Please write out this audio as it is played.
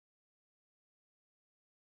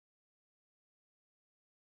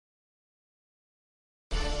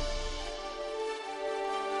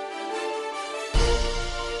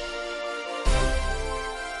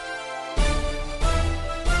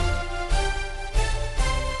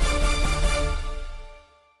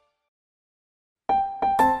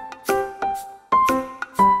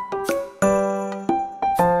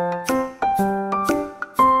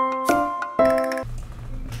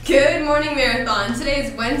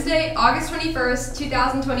Wednesday, August 21st,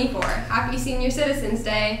 2024. Happy Senior Citizens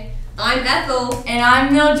Day. I'm Ethel. And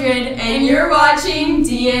I'm Mildred. And you're watching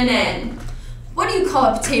DNN. What do you call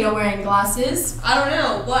a potato wearing glasses? I don't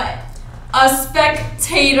know. What? A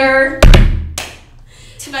spectator.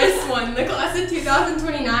 Nice one. The class of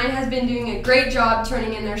 2029 has been doing a great job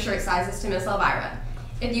turning in their shirt sizes to Miss Elvira.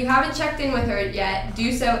 If you haven't checked in with her yet,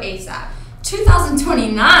 do so ASAP.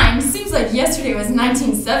 2029? Seems like yesterday was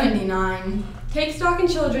 1979. Take Stock in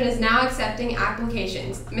Children is now accepting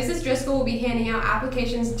applications. Mrs. Driscoll will be handing out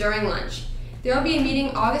applications during lunch. There will be a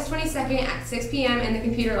meeting August 22nd at 6 p.m. in the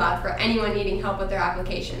computer lab for anyone needing help with their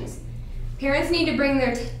applications. Parents need to bring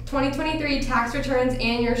their 2023 tax returns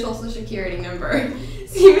and your social security number.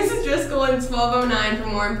 See Mrs. Driscoll in 1209 for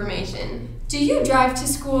more information. Do you drive to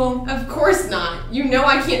school? Of course not. You know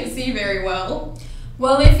I can't see very well.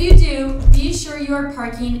 Well, if you do, be sure you are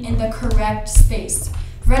parking in the correct space.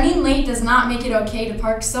 Running late does not make it okay to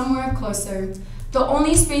park somewhere closer. The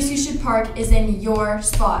only space you should park is in your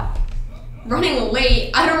spot. Running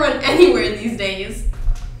late? I don't run anywhere these days.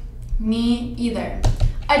 Me either.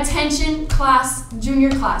 Attention class,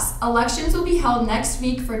 junior class. Elections will be held next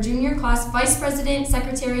week for junior class vice president,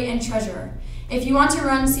 secretary, and treasurer. If you want to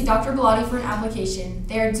run, see Dr. Bellotti for an application.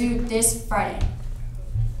 They are due this Friday.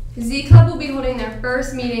 Z Club will be holding their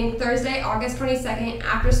first meeting Thursday, August 22nd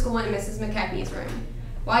after school in Mrs. McKechnie's room.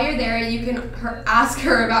 While you're there, you can ask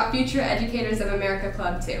her about Future Educators of America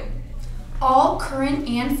Club too. All current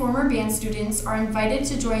and former band students are invited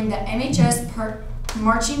to join the MHS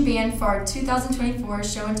marching band for our 2024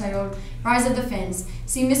 show entitled Rise of the Finns.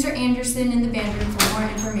 See Mr. Anderson in the band room for more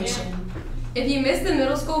information. If you missed the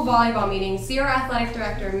middle school volleyball meeting, see our athletic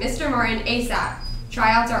director, Mr. Martin, ASAP.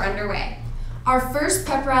 Tryouts are underway. Our first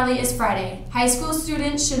pep rally is Friday. High school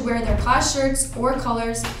students should wear their class shirts or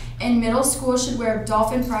colors, and middle school should wear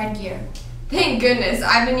Dolphin Pride gear. Thank goodness,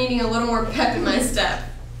 I've been needing a little more pep in my step.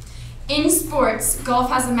 In sports,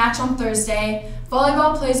 golf has a match on Thursday,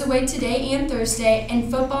 volleyball plays away today and Thursday,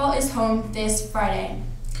 and football is home this Friday.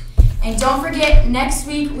 And don't forget, next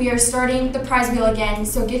week we are starting the prize wheel again,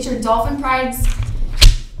 so get your Dolphin Prides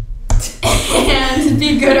and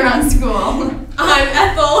be good around school. I'm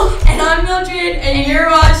Ethel. And I'm Mildred, and you're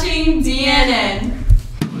watching DNN.